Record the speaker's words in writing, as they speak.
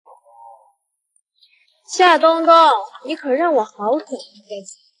夏冬冬，你可让我好久没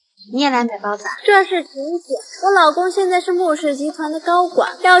见。你也来买包子啊？这是请柬，我老公现在是穆氏集团的高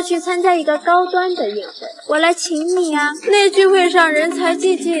管，要去参加一个高端的宴会，我来请你啊。那聚会上人才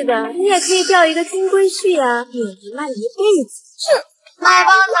济济的，你也可以钓一个金龟婿啊，你能卖一辈子。是，卖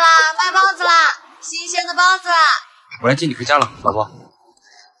包子啦，卖包子啦，新鲜的包子啦！我来接你回家了，老婆。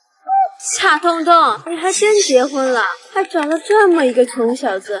夏冬冬，你还真结婚了，还找了这么一个穷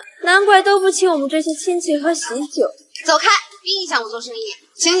小子，难怪都不请我们这些亲戚喝喜酒。走开，别影响我做生意。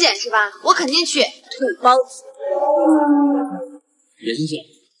请柬是吧？我肯定去。土包子。别生气。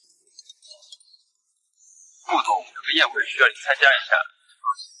顾总有个宴会需要你参加一下。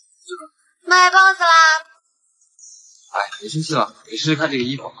卖包子啦！哎，别生气了，你试试看这个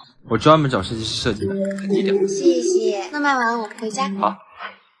衣服，我专门找设计师设计的，很低调。谢谢。那卖完了我们回家。好。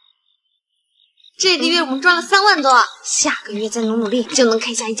这个月我们赚了3万多，下个月再努力就能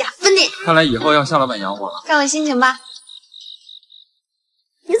开下一家分店。看来以后要夏老板养我了。看我心情吧。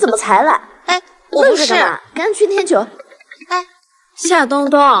你怎么才来？哎，我不是，赶紧去添酒。哎，夏冬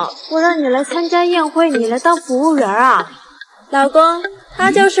冬，我让你来参加宴会，你来当服务员啊？老公，她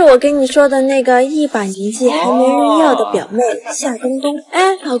就是我跟你说的那个一把年纪还没人要的表妹夏冬冬。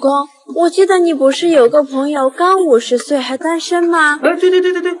哎，老公，我记得你不是有个朋友刚50岁还单身吗？对，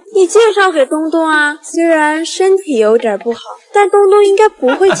你介绍给东东啊，虽然身体有点不好，但东东应该不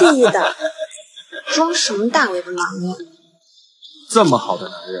会介意的。装什么大尾巴狼啊！这么好的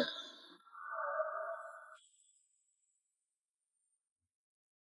男人，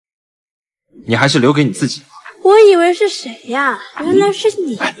你还是留给你自己吧。我以为是谁呀，原来是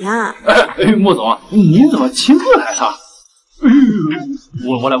你呀！莫总，您怎么亲自来了？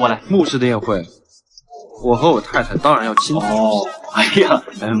我来。穆氏的宴会，我和我太太当然要亲自。哦，哎呀，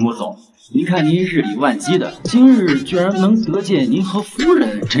穆总，您看您日理万机的，今日居然能得见您和夫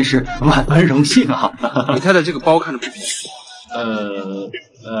人，真是万分荣幸啊！你太太这个包看着不便宜。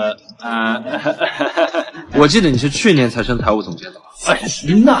我记得你是去年才升财务总监的吧？哎，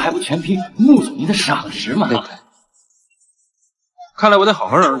那还不全凭穆总您的赏识嘛？看来我得好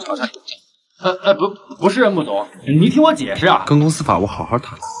好让人查查你。不是穆总，你听我解释啊。跟公司法务好好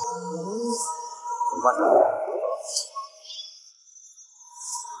谈。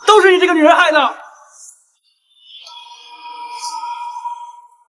都是你这个女人害的。